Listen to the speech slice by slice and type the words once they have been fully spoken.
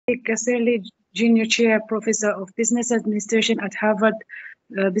Kasserly, Junior Chair, Professor of Business Administration at Harvard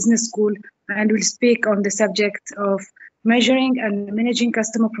Business School, and will speak on the subject of measuring and managing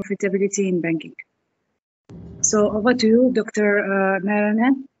customer profitability in banking. So over to you, Dr.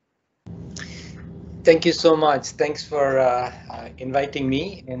 Narayanan. Thank you so much. Thanks for inviting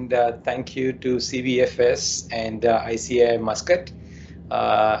me, and thank you to Cbfs and ICAI Muscat.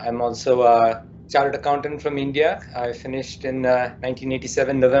 I'm also a chartered accountant from India. I finished in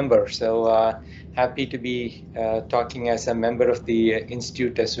 1987 November, so happy to be talking as a member of the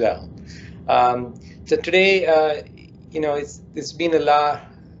institute as well. So today, it's been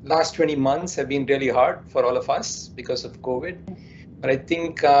last 20 months have been really hard for all of us because of COVID. But I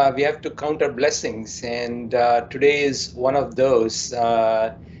think we have to count our blessings, and today is one of those.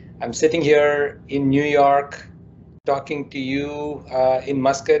 I'm sitting here in New York talking to you in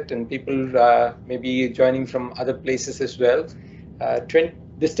Muscat, and people maybe joining from other places as well.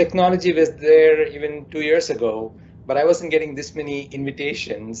 This technology was there even 2 years ago, but I wasn't getting this many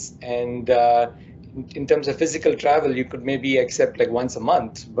invitations. And in terms of physical travel, you could maybe accept like once a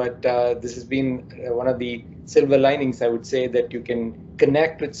month, but this has been one of the silver linings, I would say, that you can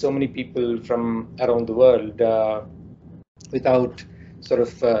connect with so many people from around the world without sort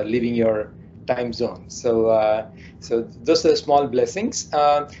of leaving your time zone. So those are the small blessings.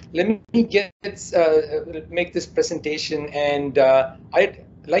 Let me make this presentation, and I'd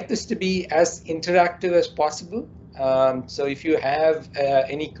like this to be as interactive as possible. So if you have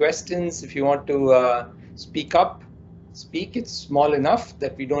any questions, if you want to speak up, speak. It's small enough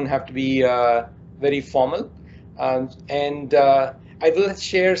that we don't have to be very formal. And I will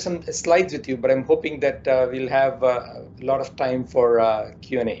share some slides with you, but I'm hoping that we'll have a lot of time for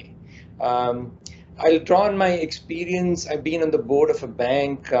Q&A. I'll draw on my experience. I've been on the board of a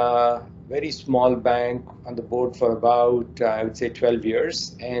bank, very small bank, on the board for about, I would say, 12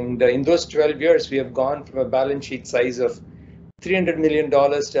 years. And in those 12 years, we have gone from a balance sheet size of $300 million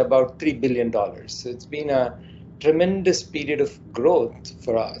to about $3 billion. So it's been a tremendous period of growth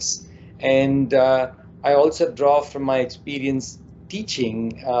for us. And I also draw from my experience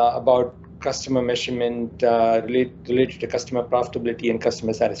teaching about customer measurement related to customer profitability and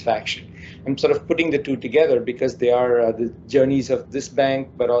customer satisfaction. I'm sort of putting the two together because they are the journeys of this bank,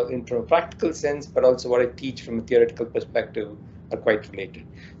 but from a practical sense, but also what I teach from a theoretical perspective are quite related.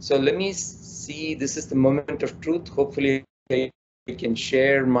 So let me see, this is the moment of truth. Hopefully I can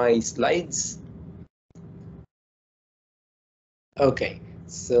share my slides. Okay,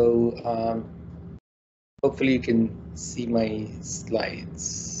 so hopefully you can see my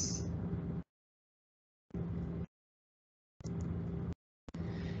slides.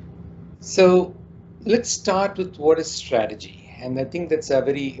 So let's start with what is strategy. And I think that's a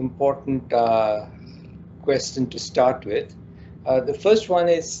very important question to start with. The first one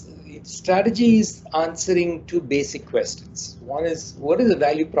is strategy is answering two basic questions. One is, what is the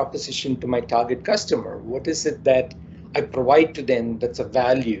value proposition to my target customer? What is it that I provide to them that's a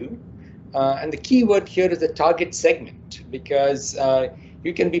value? And the key word here is the target segment, because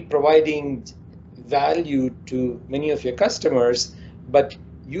you can be providing value to many of your customers, but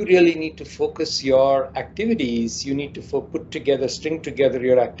you really need to focus your activities. You need to string together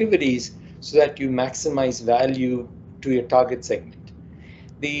your activities so that you maximize value to your target segment.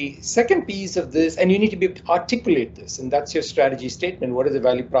 The second piece of this, and you need to be able to articulate this, and that's your strategy statement. What is the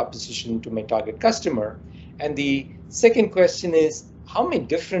value proposition to my target customer? And the second question is, how am I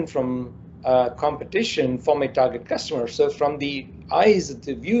different from competition for my target customer? So from the eyes,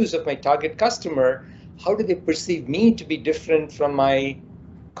 the views of my target customer, how do they perceive me to be different from my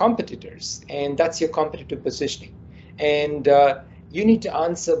competitors? And that's your competitive positioning. And you need to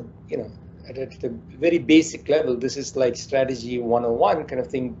answer, at the very basic level, this is like strategy 101 kind of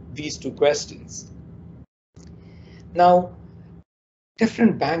thing, these two questions. Now,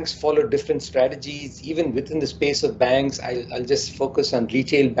 different banks follow different strategies. Even within the space of banks, I'll just focus on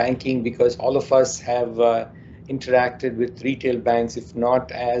retail banking because all of us have interacted with retail banks, if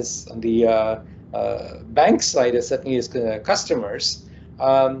not as on the bank side, as certainly as customers.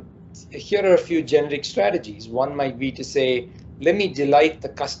 Here are a few generic strategies. One might be to say, let me delight the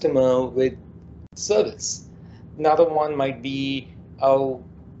customer with service. Another one might be,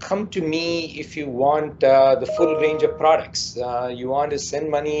 come to me if you want the full range of products. You want to send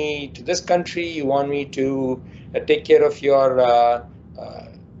money to this country, you want me to take care of your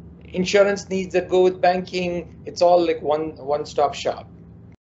insurance needs that go with banking. It's all like one-stop shop.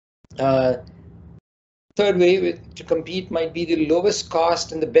 Third way to compete might be the lowest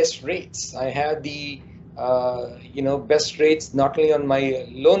cost and the best rates. I have the best rates not only on my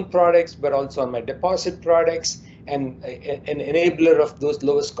loan products but also on my deposit products, And an enabler of those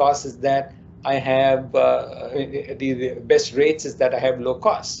lowest costs is that I have the best rates is that I have low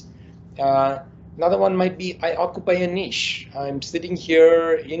costs. Another one might be I occupy a niche. I'm sitting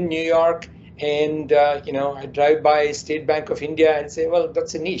here in New York, and I drive by State Bank of India and say, well,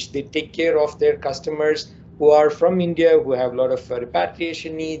 that's a niche. They take care of their customers who are from India, who have a lot of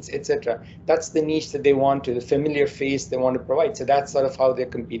repatriation needs, etc. That's the niche that they want to, the familiar face they want to provide. So that's sort of how they're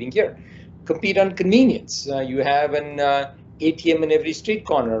competing here. Compete on convenience. You have an ATM in every street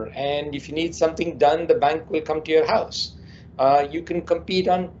corner, and if you need something done, the bank will come to your house. You can compete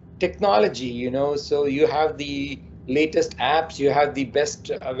on technology, so you have the latest apps, you have the best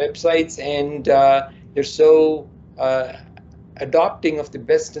websites, and you're so adopting of the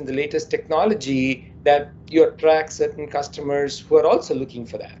best and the latest technology that you attract certain customers who are also looking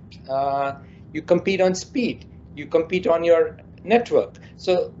for that. You compete on speed, you compete on your network.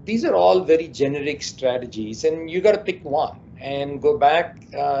 So these are all very generic strategies, and you got to pick one and go back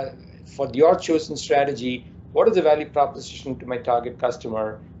for your chosen strategy. What is the value proposition to my target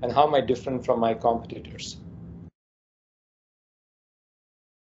customer, and how am I different from my competitors?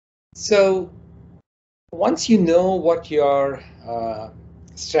 So once you know what your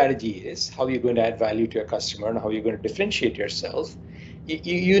strategy is, how you're going to add value to your customer and how you're going to differentiate yourself,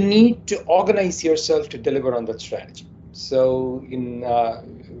 you need to organize yourself to deliver on that strategy. So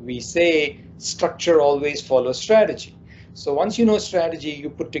we say structure always follows strategy. So once you know strategy, you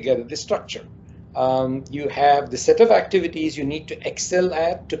put together the structure. You have the set of activities you need to excel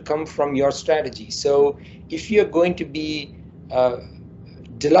at to come from your strategy. So if you're going to be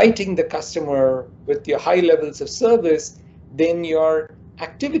delighting the customer with your high levels of service, then your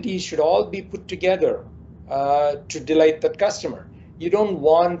activities should all be put together to delight that customer. You don't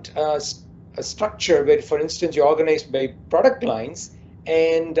want a structure where, for instance, you're organized by product lines,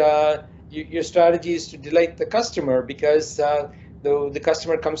 and your strategy is to delight the customer because the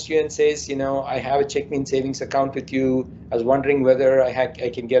customer comes to you and says, I have a checking and savings account with you. I was wondering whether I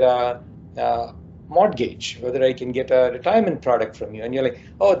can get a mortgage, whether I can get a retirement product from you. And you're like,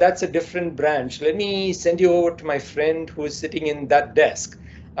 oh, that's a different branch. Let me send you over to my friend who is sitting in that desk.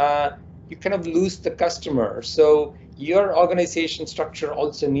 You kind of lose the customer. So your organization structure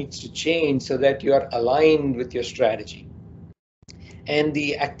also needs to change so that you are aligned with your strategy. And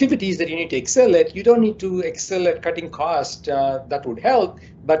the activities that you need to excel at, you don't need to excel at cutting cost. That would help.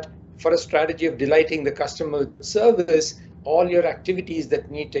 But for a strategy of delighting the customer service, all your activities that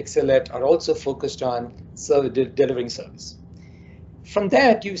need to excel at are also focused on delivering service. From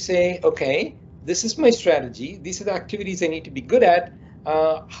that, you say, okay, this is my strategy. These are the activities I need to be good at.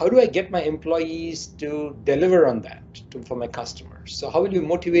 How do I get my employees to deliver on that for my customers? So how will you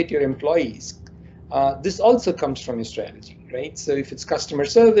motivate your employees? This also comes from your strategy, right? So if it's customer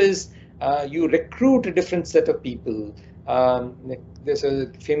service, you recruit a different set of people. There's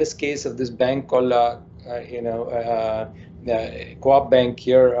a famous case of this bank called Co-op Bank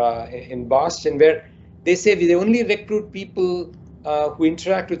here in Boston, where they say they only recruit people who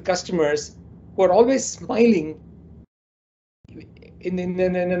interact with customers who are always smiling in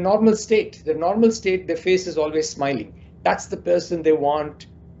a normal state. The normal state, their face is always smiling. That's the person they want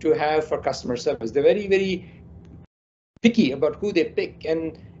to have for customer service. They're very, very picky about who they pick,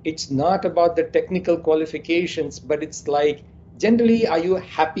 and it's not about the technical qualifications, but it's like, generally, are you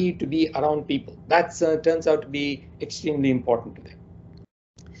happy to be around people? That turns out to be extremely important to them.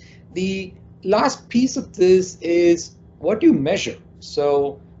 The last piece of this is what you measure.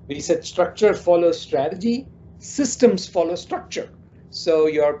 So we said structure follows strategy, systems follow structure. So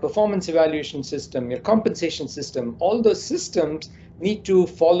your performance evaluation system, your compensation system, all those systems need to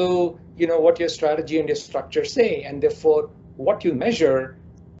follow, what your strategy and your structure say, and therefore what you measure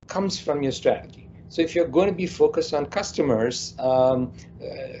comes from your strategy. So if you're going to be focused on customers,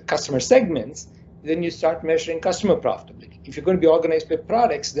 customer segments, then you start measuring customer profitability. If you're going to be organized by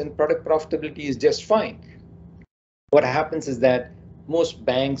products, then product profitability is just fine. What happens is that most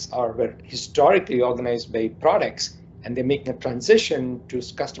banks were historically organized by products, and they're making a transition to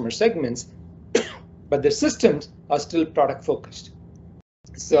customer segments, but their systems are still product focused.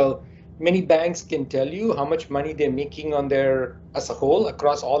 So many banks can tell you how much money they're making on as a whole,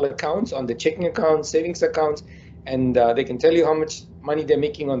 across all accounts, on the checking accounts, savings accounts, and they can tell you how much money they're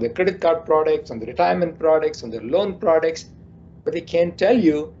making on their credit card products, on the retirement products, on their loan products, but they can't tell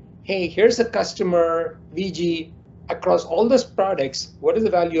you, hey, here's a customer, VG, across all those products, what is the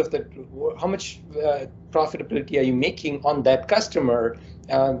value of that? How much profitability are you making on that customer?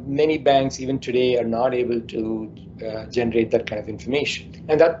 Many banks, even today, are not able to generate that kind of information.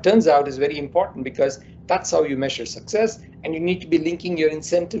 And that turns out is very important, because that's how you measure success, and you need to be linking your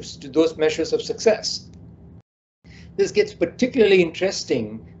incentives to those measures of success. This gets particularly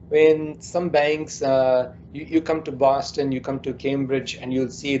interesting when some banks, you come to Boston, you come to Cambridge, and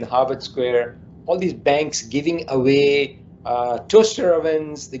you'll see in Harvard Square, all these banks giving away toaster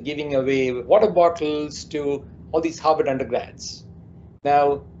ovens, they're giving away water bottles to all these Harvard undergrads.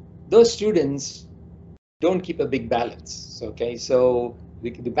 Now, those students don't keep a big balance, okay? So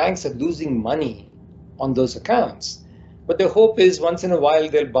the banks are losing money on those accounts. But the hope is once in a while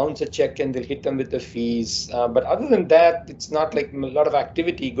they'll bounce a check and they'll hit them with the fees. But other than that, it's not like a lot of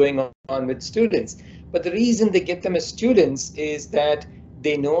activity going on with students. But the reason they get them as students is that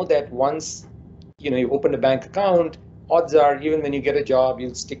they know that once you open a bank account, odds are even when you get a job,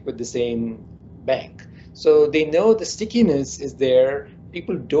 you'll stick with the same bank. So they know the stickiness is there.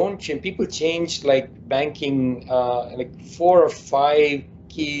 People don't change. People change like banking, like 4 or 5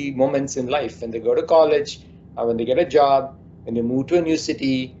 key moments in life. When they go to college, when they get a job, when they move to a new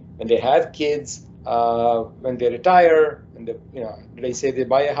city, when they have kids, when they retire, and did I say they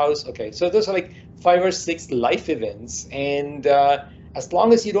buy a house? Okay, so those are like 5 or 6 life events, and as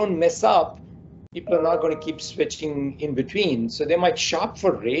long as you don't mess up, people are not going to keep switching in between. So they might shop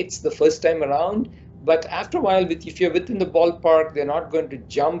for rates the first time around, but after a while, if you're within the ballpark, they're not going to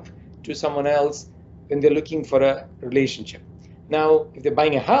jump to someone else when they're looking for a relationship. Now, if they're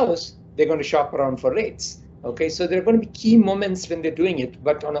buying a house, they're going to shop around for rates. Okay, so there are going to be key moments when they're doing it,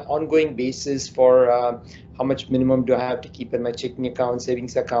 but on an ongoing basis for how much minimum do I have to keep in my checking account,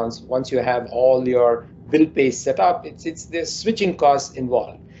 savings accounts. Once you have all your bill pay set up, there's switching costs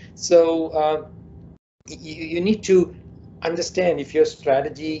involved. So you need to understand if your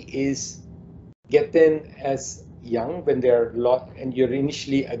strategy is get them as young when they're and you're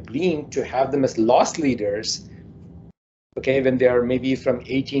initially agreeing to have them as loss leaders, okay, when they're maybe from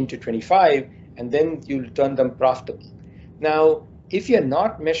 18 to 25, and then you'll turn them profitable. Now, if you're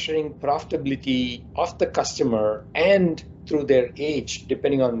not measuring profitability of the customer and through their age,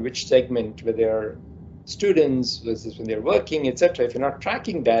 depending on which segment, whether they're students versus when they're working, etc., if you're not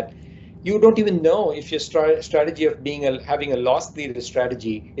tracking that, you don't even know if your strategy of having a loss leader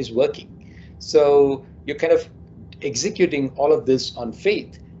strategy is working. So you're kind of executing all of this on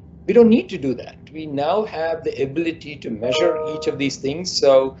faith. We don't need to do that. We now have the ability to measure each of these things.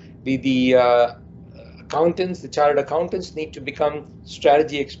 So the accountants, the chartered accountants need to become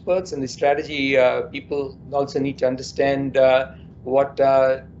strategy experts, and the strategy people also need to understand what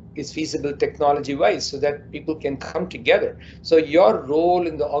is feasible technology-wise so that people can come together. So your role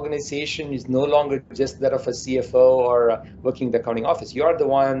in the organization is no longer just that of a CFO or working in the accounting office. You're the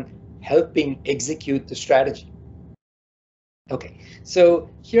one helping execute the strategy. Okay, so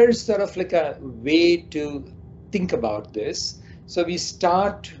here's sort of like a way to think about this. So we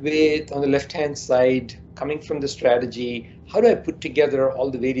start with, on the left-hand side, coming from the strategy, how do I put together all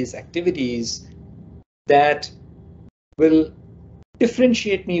the various activities that will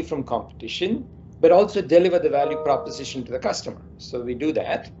differentiate me from competition, but also deliver the value proposition to the customer? So we do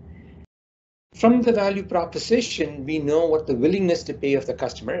that. From the value proposition, we know what the willingness to pay of the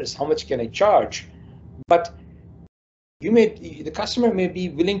customer is. How much can I charge? But the customer may be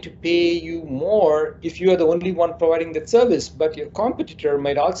willing to pay you more if you are the only one providing that service, but your competitor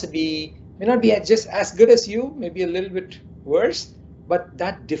may not be just as good as you, maybe a little bit worse, but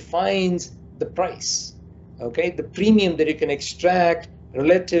that defines the price. Okay, the premium that you can extract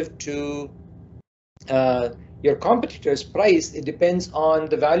relative to your competitor's price, it depends on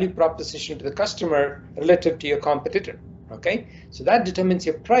the value proposition to the customer relative to your competitor. Okay, so that determines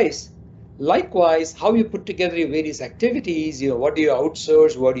your price. Likewise, how you put together your various activities, what do you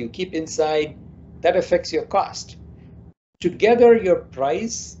outsource, what do you keep inside, that affects your cost. Together, your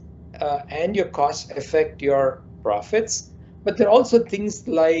price and your cost affect your profits, but there are also things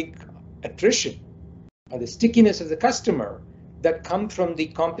like attrition or the stickiness of the customer that come from the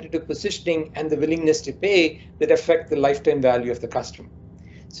competitive positioning and the willingness to pay that affect the lifetime value of the customer.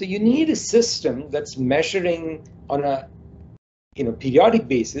 So you need a system that's measuring on a periodic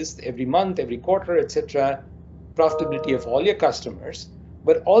basis, every month, every quarter, etc., profitability of all your customers,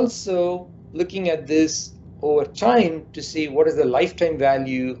 but also looking at this over time to see what is the lifetime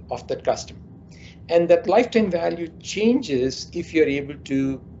value of that customer. And that lifetime value changes if you're able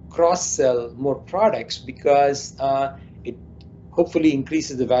to cross-sell more products, because it hopefully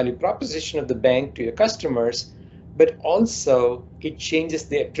increases the value proposition of the bank to your customers, but also it changes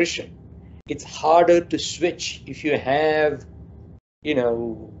the attrition. It's harder to switch if you have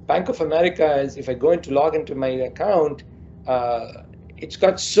Bank of America is, if I go into log into my account, it's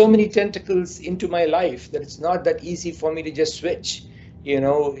got so many tentacles into my life that it's not that easy for me to just switch.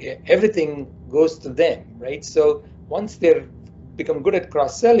 Everything goes to them, right? So once they're become good at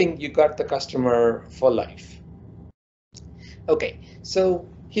cross-selling, you got the customer for life. Okay, so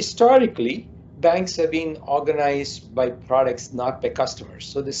historically, banks have been organized by products, not by customers.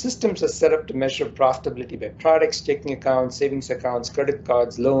 So the systems are set up to measure profitability by products, checking accounts, savings accounts, credit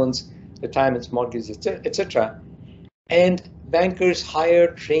cards, loans, retirements, mortgages, etc. And bankers hire,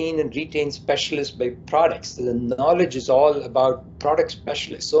 train, and retain specialists by products. So the knowledge is all about product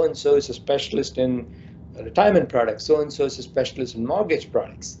specialists. So and so is a specialist in retirement products. So and so is a specialist in mortgage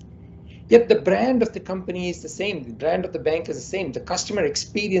products. Yet the brand of the company is the same. The brand of the bank is the same. The customer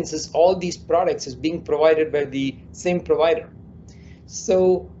experiences all these products as being provided by the same provider.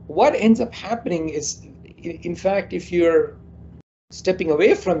 So what ends up happening is, in fact, if you're stepping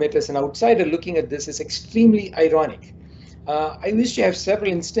away from it as an outsider looking at this, is extremely ironic. I used to have several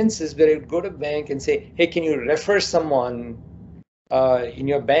instances where I would go to a bank and say, hey, can you refer someone in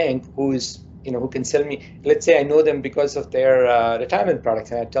your bank who is, who can sell me, let's say I know them because of their retirement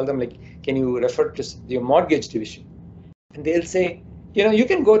products, and I tell them, like, can you refer to your mortgage division? And they'll say, you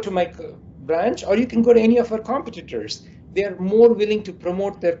can go to my branch or you can go to any of our competitors. They're more willing to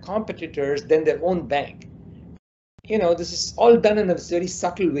promote their competitors than their own bank. This is all done in a very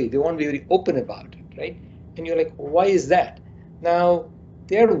subtle way. They won't be very open about it, right? And you're like, why is that? Now,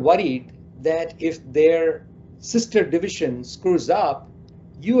 they're worried that if their sister division screws up,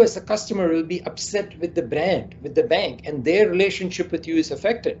 you as a customer will be upset with the brand, with the bank, and their relationship with you is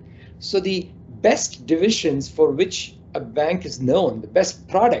affected. So the best divisions for which a bank is known, the best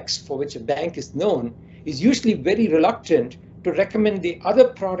products for which a bank is known, is usually very reluctant to recommend the other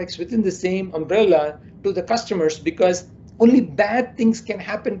products within the same umbrella to the customers, because only bad things can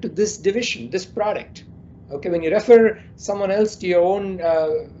happen to this division, this product. Okay, when you refer someone else to your own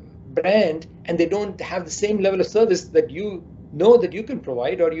brand and they don't have the same level of service that you know that you can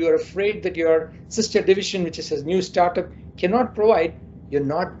provide, or you are afraid that your sister division, which is a new startup, cannot provide, you're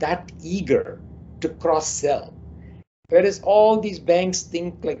not that eager to cross-sell. Whereas all these banks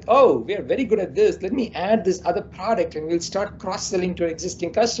think like, oh, we are very good at this, let me add this other product and we'll start cross-selling to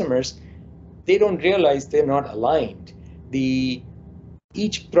existing customers. They don't realize they're not aligned.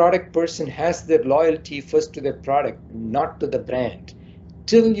 Each product person has their loyalty first to their product, not to the brand.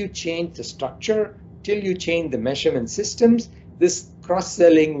 Till you change the structure, till you change the measurement systems, this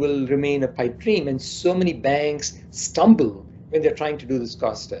cross-selling will remain a pipe dream, and so many banks stumble when they're trying to do this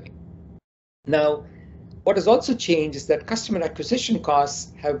cross-selling. Now, what has also changed is that customer acquisition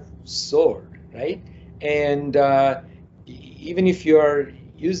costs have soared, right? And even if you're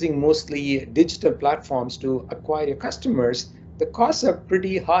using mostly digital platforms to acquire your customers, the costs are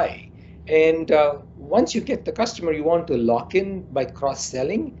pretty high. And once you get the customer, you want to lock in by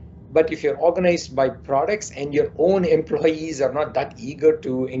cross-selling. But if you're organized by products and your own employees are not that eager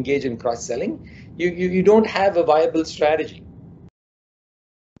to engage in cross-selling, you don't have a viable strategy.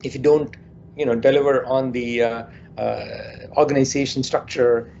 If you don't, deliver on the organization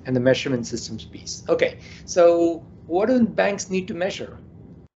structure and the measurement systems piece. Okay, so what do banks need to measure?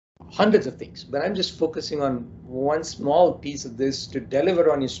 Hundreds of things, but I'm just focusing on one small piece of this. To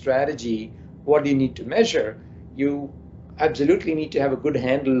deliver on your strategy, what do you need to measure? You absolutely need to have a good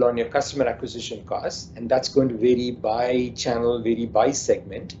handle on your customer acquisition costs, and that's going to vary by channel, vary by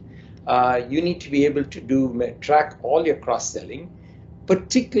segment. You need to be able to track all your cross-selling,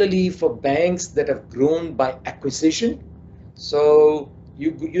 particularly for banks that have grown by acquisition. So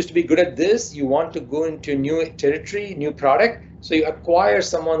you used to be good at this, you want to go into a new territory, new product, so you acquire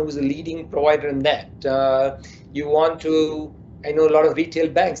someone who's a leading provider in that. You want to, I know a lot of retail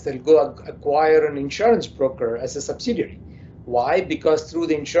banks that will go acquire an insurance broker as a subsidiary. Why? Because through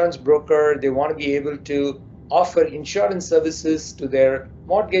the insurance broker, they want to be able to offer insurance services to their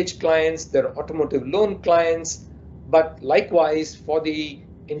mortgage clients, their automotive loan clients, but likewise for the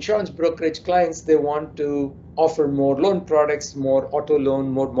insurance brokerage clients, they want to offer more loan products, more auto loan,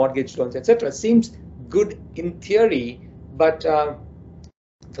 more mortgage loans, etc. Seems good in theory, but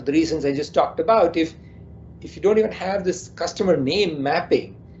for the reasons I just talked about, if you don't even have this customer name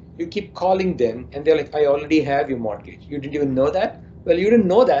mapping, you keep calling them and they're like, I already have your mortgage. You didn't even know that? Well, you didn't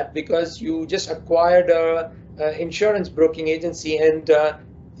know that because you just acquired a insurance broking agency, and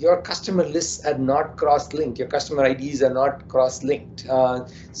your customer lists are not cross-linked. Your customer IDs are not cross-linked.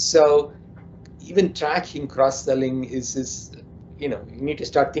 So even tracking cross-selling is you need to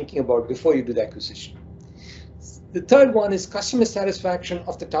start thinking about before you do the acquisition. The third one is customer satisfaction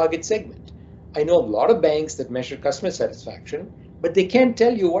of the target segment. I know a lot of banks that measure customer satisfaction, but they can't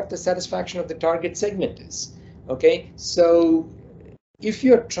tell you what the satisfaction of the target segment is. Okay, so if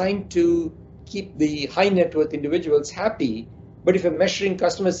you're trying to keep the high net worth individuals happy, but if you're measuring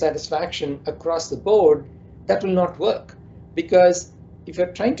customer satisfaction across the board, that will not work. Because if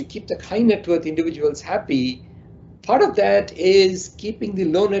you're trying to keep the high net worth individuals happy, Part of that is keeping the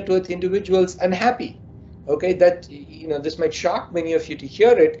low net worth individuals unhappy. Okay, that, this might shock many of you to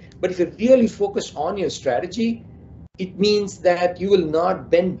hear it, but if you really focus on your strategy, it means that you will not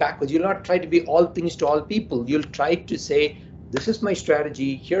bend backwards. You'll not try to be all things to all people. You'll try to say, this is my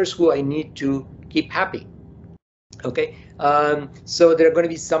strategy. Here's who I need to keep happy. Okay, so there are going to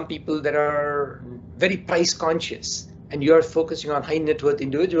be some people that are very price conscious, and you're focusing on high net worth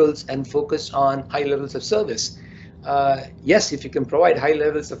individuals and focus on high levels of service. Yes, if you can provide high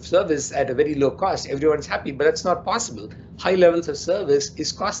levels of service at a very low cost, everyone's happy, but that's not possible. High levels of service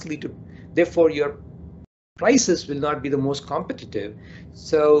is costly to, therefore your prices will not be the most competitive.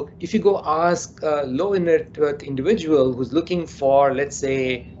 So if you go ask a low net worth individual who's looking for, let's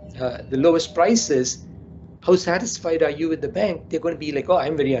say, the lowest prices, how satisfied are you with the bank? They're going to be like, oh,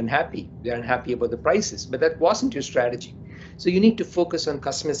 I'm very unhappy. They're unhappy about the prices, but that wasn't your strategy. So you need to focus on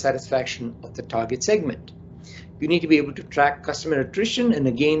customer satisfaction of the target segment. You need to be able to track customer attrition, and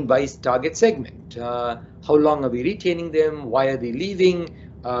again by target segment. How long are we retaining them? Why are they leaving?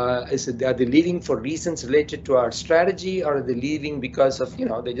 Are they leaving for reasons related to our strategy, or are they leaving because of,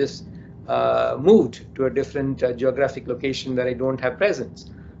 they just moved to a different geographic location where I don't have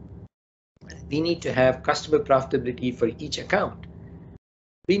presence? We need to have customer profitability for each account.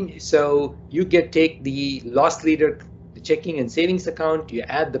 So you take the loss leader, the checking and savings account, you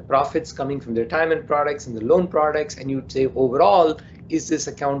add the profits coming from the retirement products and the loan products, and you say overall, is this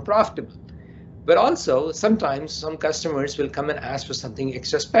account profitable? But also sometimes some customers will come and ask for something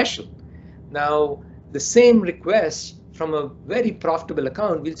extra special. Now the same request from a very profitable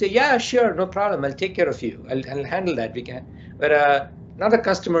account, we'll say, yeah, sure, no problem, I'll take care of you, I'll handle that, we can. But another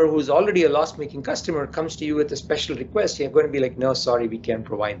customer who's already a loss-making customer comes to you with a special request, you're going to be like, no, sorry, we can't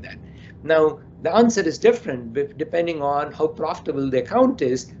provide that. Now, the answer is different depending on how profitable the account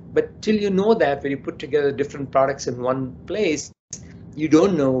is, but till you know that, when you put together different products in one place, you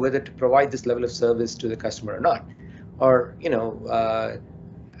don't know whether to provide this level of service to the customer or not. Or,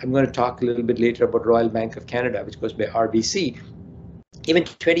 I'm going to talk a little bit later about Royal Bank of Canada, which goes by RBC. Even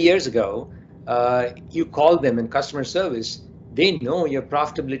 20 years ago, you call them in customer service, they know your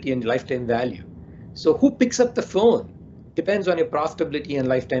profitability and lifetime value. So who picks up the phone depends on your profitability and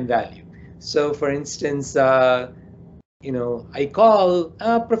lifetime value. So for instance, I call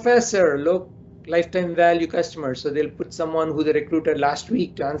Professor, low lifetime value customer. So they'll put someone who they recruited last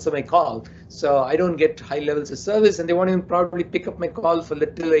week to answer my call. So I don't get high levels of service, and they won't even probably pick up my call for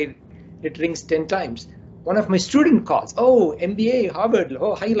little it rings 10 times. One of my student calls, oh, MBA, Harvard,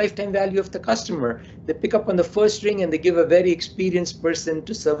 oh, high lifetime value of the customer. They pick up on the first ring and they give a very experienced person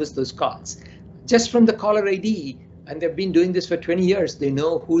to service those calls. Just from the caller ID, and they've been doing this for 20 years, they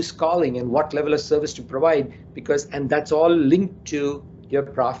know who's calling and what level of service to provide, and that's all linked to your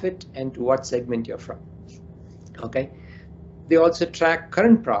profit and to what segment you're from. Okay. They also track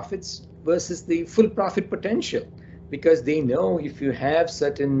current profits versus the full profit potential, because they know if you have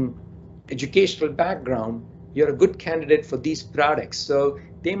certain educational background, you're a good candidate for these products. So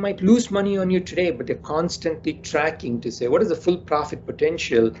they might lose money on you today, but they're constantly tracking to say, what is the full profit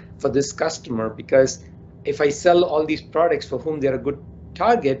potential for this customer? Because if I sell all these products for whom they're a good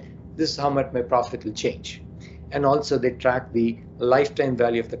target, this is how much my profit will change. And also they track the lifetime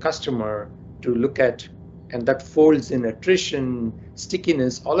value of the customer to look at, and that folds in attrition,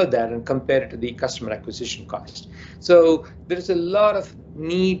 stickiness, all of that, and compare it to the customer acquisition cost. So there's a lot of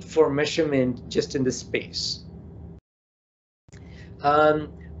need for measurement just in this space.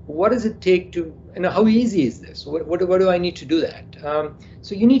 What does it take to, how easy is this? What do I need to do that?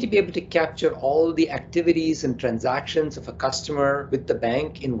 So you need to be able to capture all the activities and transactions of a customer with the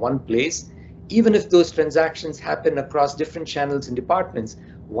bank in one place, even if those transactions happen across different channels and departments.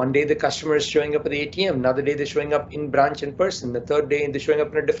 One day the customer is showing up at the ATM, another day they're showing up in branch in person, the third day they're showing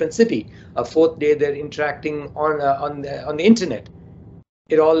up in a different city, a fourth day they're interacting on the internet.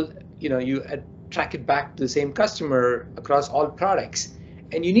 It all, you track it back to the same customer across all products.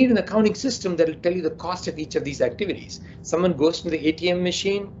 And you need an accounting system that will tell you the cost of each of these activities. Someone goes to the ATM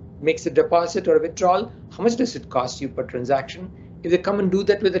machine, makes a deposit or a withdrawal, how much does it cost you per transaction? If they come and do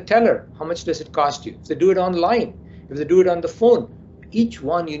that with a teller, how much does it cost you? If they do it online, if they do it on the phone, each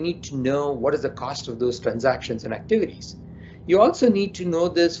one you need to know what is the cost of those transactions and activities. You also need to know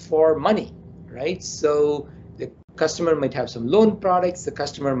this for money, right? So the customer might have some loan products, the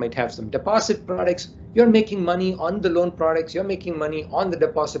customer might have some deposit products. You're making money on the loan products, you're making money on the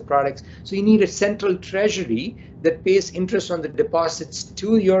deposit products. So you need a central treasury that pays interest on the deposits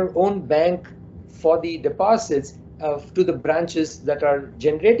to your own bank for the deposits to the branches that are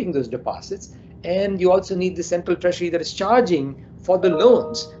generating those deposits. And you also need the central treasury that is charging for the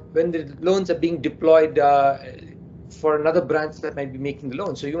loans when the loans are being deployed for another branch that might be making the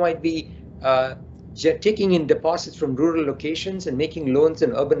loan. So you might be taking in deposits from rural locations and making loans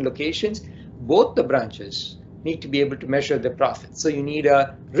in urban locations. Both the branches need to be able to measure their profits. So you need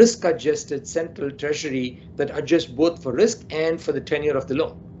a risk-adjusted central treasury that adjusts both for risk and for the tenure of the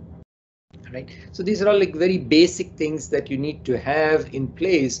loan. Right? So these are all like very basic things that you need to have in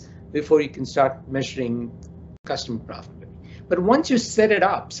place before you can start measuring customer profitability. But once you set it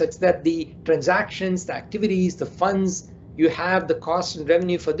up such that the transactions, the activities, the funds, you have the cost and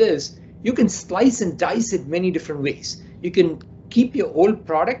revenue for this, you can slice and dice it many different ways. You can keep your old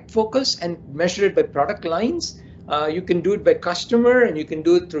product focus and measure it by product lines. You can do it by customer, and you can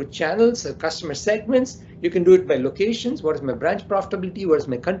do it through channels or customer segments. You can do it by locations. What is my branch profitability? What is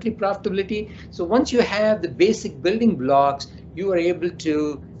my country profitability? So once you have the basic building blocks, you are able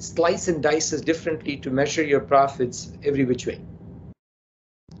to slice and dice this differently to measure your profits every which way.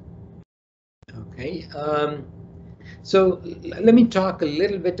 Okay. So let me talk a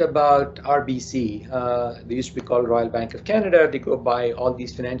little bit about RBC. They used to be called Royal Bank of Canada. They go by all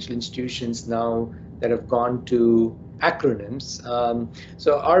these financial institutions now that have gone to acronyms.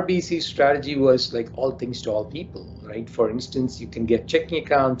 So RBC's strategy was like all things to all people, right? For instance, you can get checking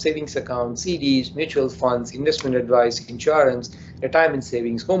accounts, savings accounts, CDs, mutual funds, investment advice, insurance, retirement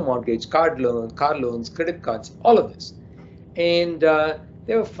savings, home mortgage, car loans, credit cards, all of this. And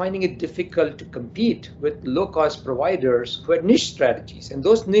they were finding it difficult to compete with low-cost providers who had niche strategies. And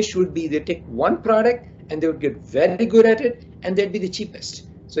those niche would be they take one product and they would get very good at it, and they'd be the cheapest.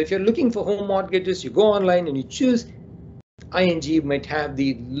 So if you're looking for home mortgages, you go online and you choose. ING might have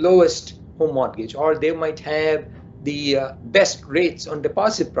the lowest home mortgage, or they might have the best rates on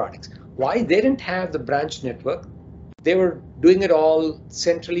deposit products. Why? They didn't have the branch network. They were doing it all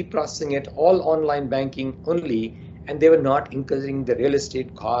centrally, processing it all online banking only, and they were not incurring the real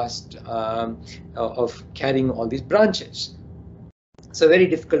estate cost of carrying all these branches. So very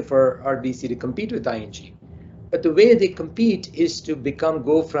difficult for RBC to compete with ING. But the way they compete is to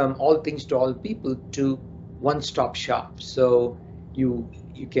go from all things to all people to one-stop shop. So you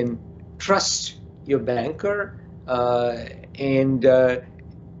can trust your banker, and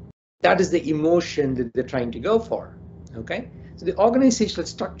that is the emotion that they're trying to go for. Okay. So the organizational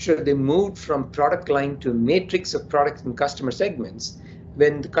structure, they moved from product line to a matrix of products and customer segments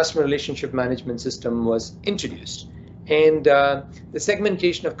when the customer relationship management system was introduced. And the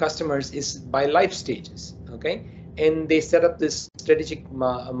segmentation of customers is by life stages. Okay. And they set up this strategic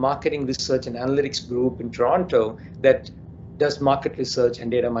marketing research and analytics group in Toronto that does market research and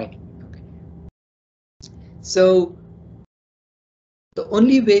data mining. Okay. So the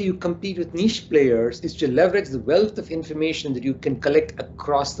only way you compete with niche players is to leverage the wealth of information that you can collect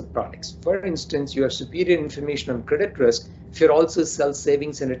across the products. For instance, you have superior information on credit risk if you also sell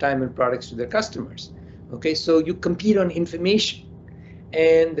savings and retirement products to their customers. Okay, so you compete on information.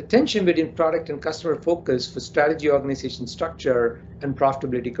 And the tension between product and customer focus for strategy, organization structure, and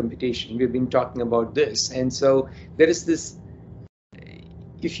profitability computation. We've been talking about this. And so there is this,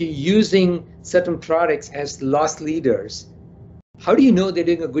 if you're using certain products as loss leaders, how do you know they're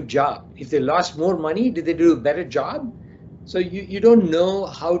doing a good job? If they lost more money, did they do a better job? So you don't know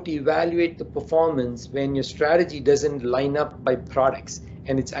how to evaluate the performance when your strategy doesn't line up by products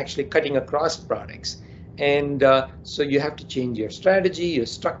and it's actually cutting across products. And so you have to change your strategy, your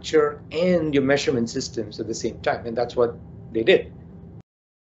structure, and your measurement systems at the same time. And that's what they did.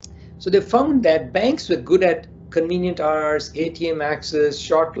 So they found that banks were good at convenient hours, ATM access,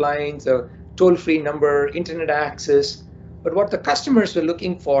 short lines, a toll-free number, internet access. But what the customers were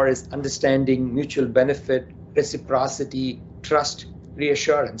looking for is understanding, mutual benefit, reciprocity, trust,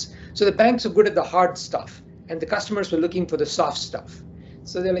 reassurance. So the banks are good at the hard stuff, and the customers were looking for the soft stuff.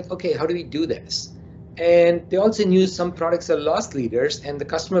 So they're like, okay, how do we do this? And they also knew some products are loss leaders, and the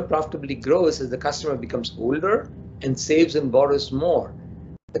customer profitability grows as the customer becomes older and saves and borrows more.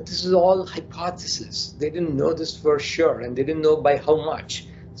 But this is all hypothesis. They didn't know this for sure, and they didn't know by how much.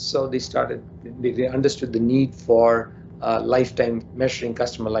 So they understood the need for lifetime measuring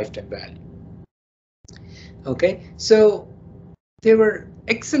customer lifetime value. Okay, so they were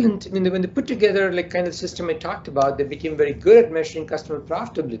excellent. I mean, when they put together like kind of system I talked about, they became very good at measuring customer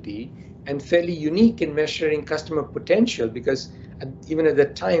profitability and fairly unique in measuring customer potential, because even at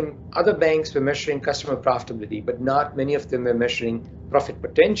that time, other banks were measuring customer profitability, but not many of them were measuring profit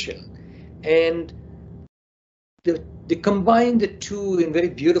potential. And they combined the two in very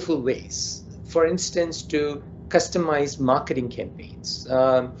beautiful ways. For instance, to customize marketing campaigns.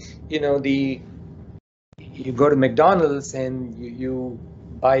 You go to McDonald's and you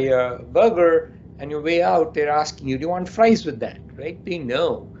buy a burger, and your way out, they're asking you, do you want fries with that, right? They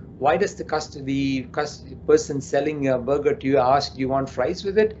know why does the person selling a burger to you ask, do you want fries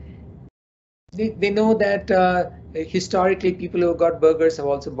with it? They know that historically people who got burgers have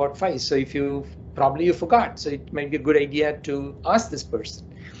also bought fries. So if you forgot, so it might be a good idea to ask this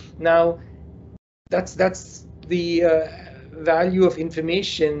person. Now, that's the value of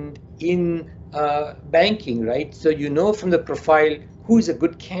information in banking, right? So you know from the profile who is a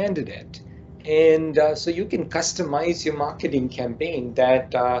good candidate, and so you can customize your marketing campaign.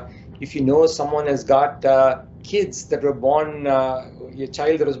 That if you know someone has got kids that were born, your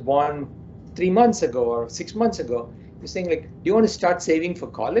child that was born 3 months ago or 6 months ago, you're saying like, do you want to start saving for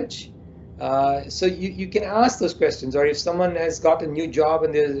college? So you can ask those questions. Or if someone has got a new job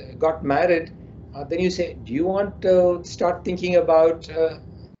and they got married, then you say, do you want to start thinking about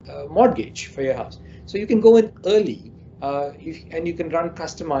mortgage for your house? So you can go in early and you can run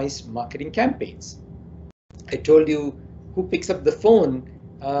customized marketing campaigns. I told you who picks up the phone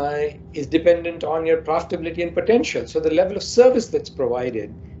is dependent on your profitability and potential. So the level of service that's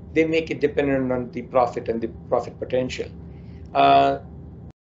provided, they make it dependent on the profit and the profit potential.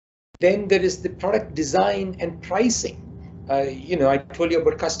 Then there is the product design and pricing. I told you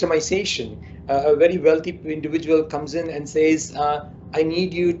about customization. A very wealthy individual comes in and says, I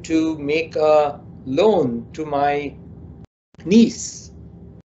need you to make a loan to my niece.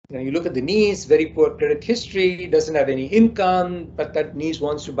 You look at the niece, very poor credit history, doesn't have any income, but that niece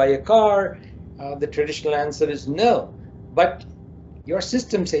wants to buy a car. The traditional answer is no. But your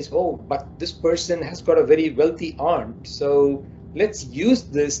system says, oh, but this person has got a very wealthy aunt. So let's use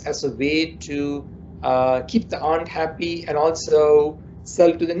this as a way to keep the aunt happy and also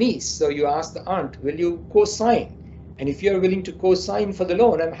sell to the niece. So you ask the aunt, will you co-sign? And if you're willing to co-sign for the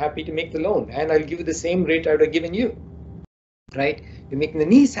loan, I'm happy to make the loan. And I'll give you the same rate I would have given you. Right? You're making the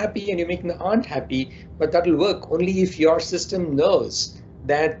niece happy and you're making the aunt happy, but that will work only if your system knows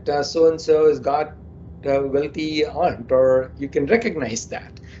that so-and-so has got a wealthy aunt, or you can recognize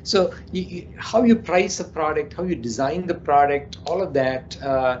that. So how you price a product, how you design the product, all of that.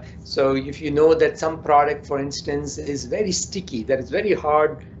 So if you know that some product, for instance, is very sticky, that it's very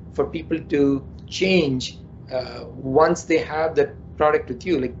hard for people to change once they have that product with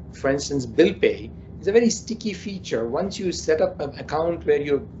you, like for instance, bill pay. It's a very sticky feature. Once you set up an account where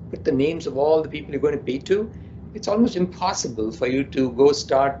you put the names of all the people you're going to pay to, it's almost impossible for you to go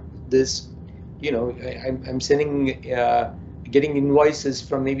start this. I'm sending, getting invoices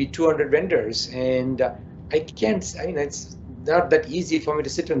from maybe 200 vendors, and I can't. It's not that easy for me to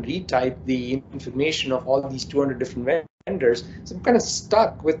sit and retype the information of all these 200 different vendors. So I'm kind of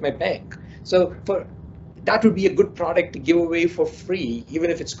stuck with my bank. So that would be a good product to give away for free, even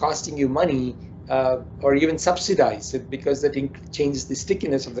if it's costing you money. Or even subsidize it, because that changes the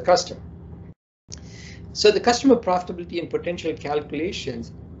stickiness of the customer. So the customer profitability and potential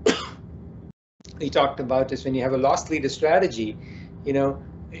calculations we talked about is when you have a loss leader strategy, you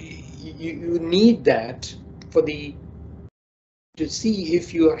need that to see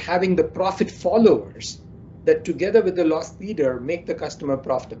if you are having the profit followers that together with the loss leader make the customer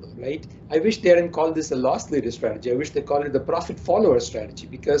profitable, right? I wish they hadn't called this a loss leader strategy. I wish they called it the profit follower strategy,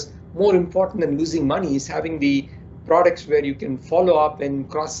 because more important than losing money is having the products where you can follow up and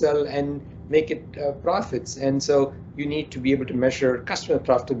cross-sell and make it profits. And so you need to be able to measure customer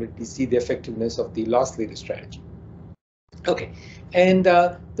profitability, see the effectiveness of the loss leader strategy. Okay, and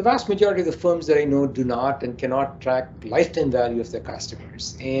the vast majority of the firms that I know do not and cannot track lifetime value of their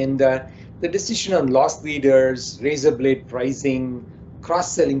customers. And the decision on loss leaders, razor blade pricing,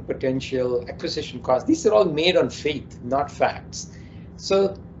 cross-selling potential, acquisition costs, these are all made on faith, not facts.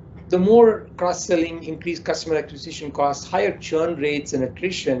 So the more cross-selling, increased customer acquisition costs, higher churn rates and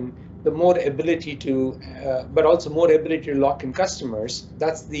attrition, the more ability to, but also more ability to lock in customers.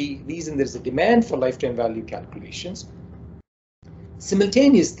 That's the reason there's a demand for lifetime value calculations.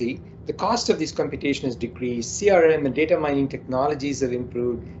 Simultaneously, the cost of this computation has decreased, CRM and data mining technologies have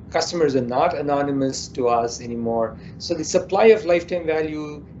improved, customers are not anonymous to us anymore. So the supply of lifetime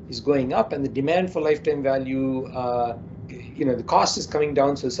value is going up and the demand for lifetime value, the cost is coming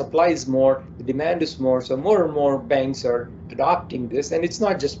down, so supply is more, the demand is more, so more and more banks are adopting this. And it's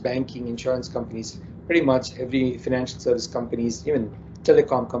not just banking, insurance companies, pretty much every financial service companies, even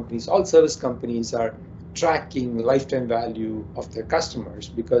telecom companies, all service companies are tracking lifetime value of their customers,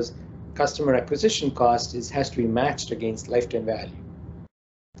 because customer acquisition cost has to be matched against lifetime value.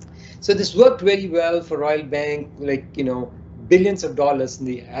 So this worked very well for Royal Bank, billions of dollars.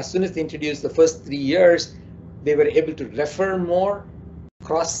 As soon as they introduced the first 3 years, they were able to refer more,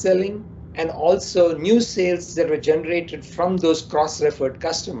 cross-selling, and also new sales that were generated from those cross-referred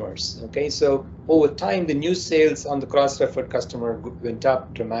customers. Okay, so over time, the new sales on the cross-referred customer went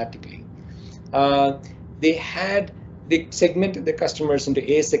up dramatically. They segmented the customers into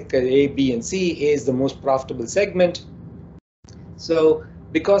A, B, and C. A is the most profitable segment. So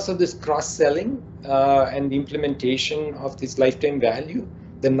because of this cross-selling and the implementation of this lifetime value,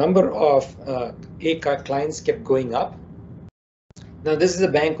 the number of A clients kept going up. Now, this is a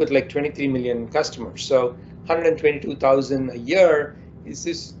bank with like 23 million customers, so 122,000 a year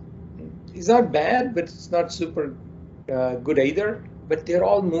is not bad, but it's not super good either. But they're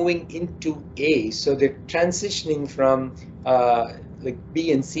all moving into A, so they're transitioning from like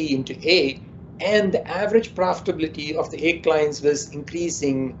B and C into A, and the average profitability of the A clients was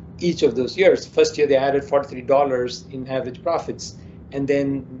increasing each of those years. First year they added $43 in average profits, and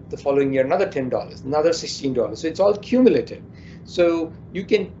then the following year another $10, another $16. So it's all cumulative. So you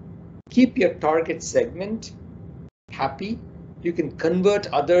can keep your target segment happy, you can convert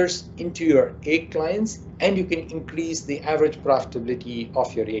others into your A clients, and you can increase the average profitability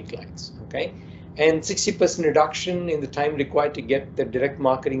of your A clients, okay? And 60% reduction in the time required to get the direct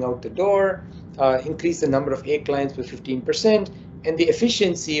marketing out the door, increase the number of A clients by 15%, and the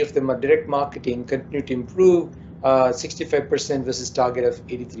efficiency of the direct marketing continue to improve, 65% versus target of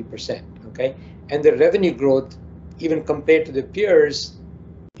 83%, okay? And the revenue growth, even compared to the peers,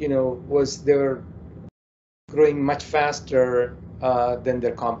 they were growing much faster than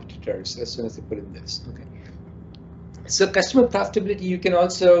their competitors as soon as they put in this. Okay. So customer profitability, you can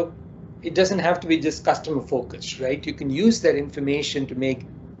also, it doesn't have to be just customer focused, right? You can use that information to make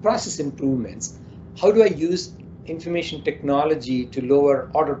process improvements. How do I use information technology to lower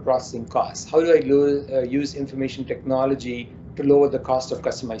order processing costs? How do I use information technology to lower the cost of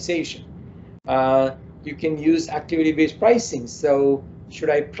customization? You can use activity-based pricing. So should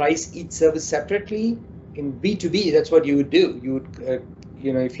I price each service separately? In B2B, that's what you would do. You would,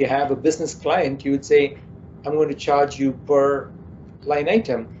 if you have a business client, you would say, I'm going to charge you per line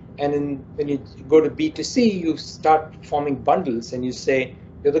item. And when you go to B2C, you start forming bundles and you say,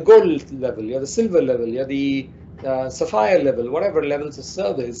 you're the gold level, you're the silver level, you're the sapphire level, whatever levels of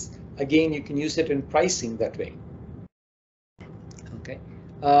service. Again, you can use it in pricing that way. Okay.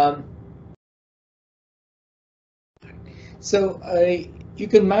 So you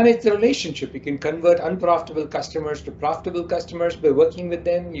can manage the relationship. You can convert unprofitable customers to profitable customers by working with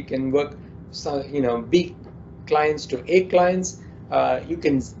them. You can work, B clients to A clients. You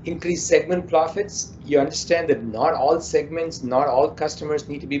can increase segment profits. You understand that not all segments, not all customers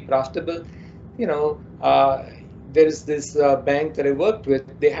need to be profitable. There is this bank that I worked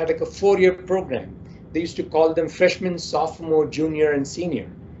with. They had like a 4-year program. They used to call them freshman, sophomore, junior, and senior.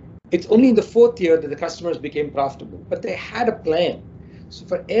 It's only in the 4th year that the customers became profitable, but they had a plan. So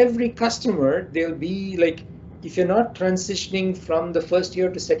for every customer, there'll be like, if you're not transitioning from the 1st year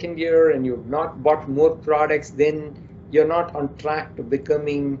to 2nd year and you've not bought more products, then you're not on track to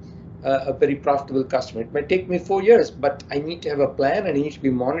becoming a very profitable customer. It might take me 4 years, but I need to have a plan and I need to be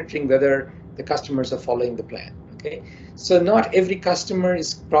monitoring whether the customers are following the plan. Okay, so not every customer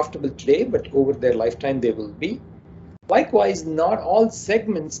is profitable today, but over their lifetime they will be. Likewise, not all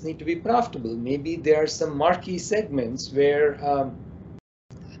segments need to be profitable. Maybe there are some marquee segments where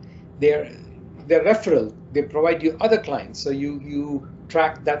they're referral. They provide you other clients, so you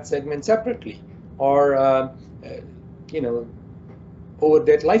track that segment separately, or over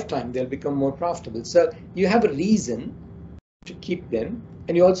their lifetime they'll become more profitable. So you have a reason to keep them,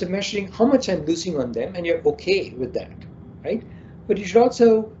 and you're also measuring how much I'm losing on them, and you're okay with that, right? But you should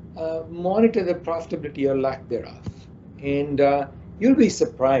also monitor the profitability or lack thereof. And you'll be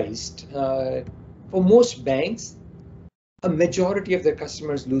surprised. For most banks, a majority of their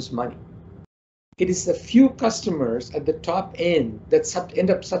customers lose money. It is a few customers at the top end that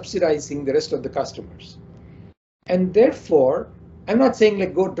end up subsidizing the rest of the customers. And therefore, I'm not saying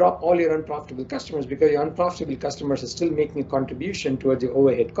like go drop all your unprofitable customers, because your unprofitable customers are still making a contribution towards your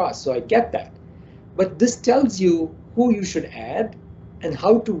overhead costs. So I get that. But this tells you who you should add and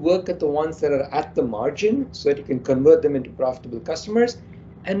how to work at the ones that are at the margin so that you can convert them into profitable customers,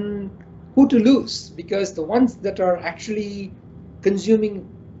 and who to lose, because the ones that are actually consuming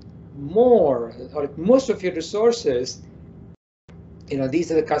more or most of your resources,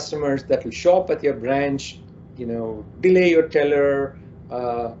 these are the customers that will show up at your branch, delay your teller,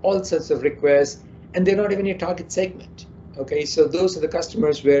 all sorts of requests, and they're not even your target segment. Okay, so those are the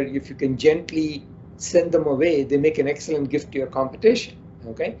customers where if you can gently send them away, they make an excellent gift to your competition.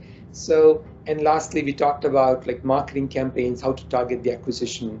 Okay, so, and lastly, we talked about like marketing campaigns, how to target the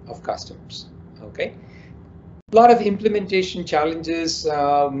acquisition of customers. Okay, A lot of implementation challenges.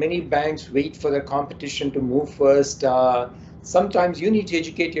 Many banks wait for their competition to move first. Sometimes you need to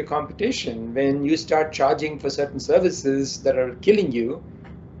educate your competition. When you start charging for certain services that are killing you,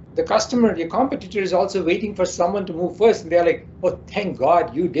 the customer, your competitor, is also waiting for someone to move first. And they're like, oh, thank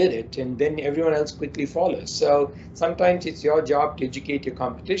God you did it. And then everyone else quickly follows. So sometimes it's your job to educate your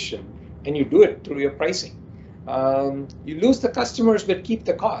competition, and you do it through your pricing. You lose the customers but keep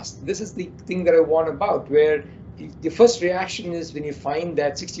the cost. This is the thing that I warn about, where the first reaction is when you find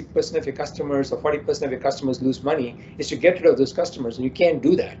that 60% of your customers or 40% of your customers lose money, is to get rid of those customers. And you can't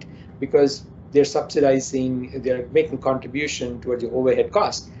do that because they're subsidizing, they're making contribution towards your overhead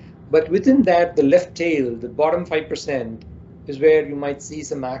cost. But within that, the left tail, the bottom 5%, is where you might see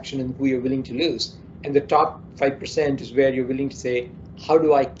some action in who you're willing to lose. And the top 5% is where you're willing to say, how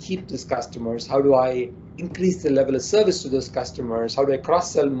do I keep these customers? How do I increase the level of service to those customers? How do I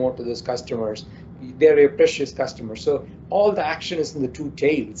cross-sell more to those customers? They're your precious customers. So all the action is in the two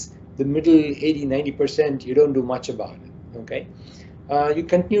tails. The middle 80, 90%, you don't do much about it, okay? You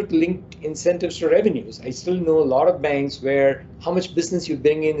continue to link incentives to revenues. I still know a lot of banks where how much business you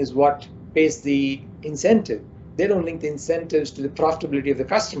bring in is what pays the incentive. They don't link the incentives to the profitability of the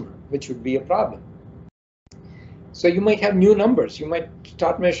customer, which would be a problem. So you might have new numbers. You might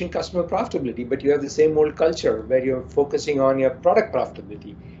start measuring customer profitability, but you have the same old culture where you're focusing on your product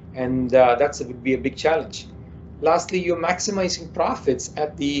profitability, and would be a big challenge. Lastly, you're maximizing profits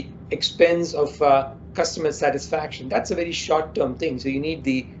at the expense of customer satisfaction. That's a very short-term thing. So you need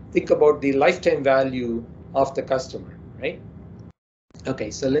to think about the lifetime value of the customer, right?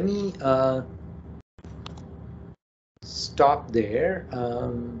 Okay, so let me stop there.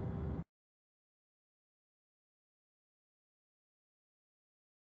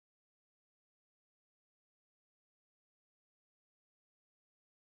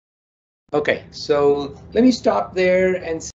 Okay, so let me stop there and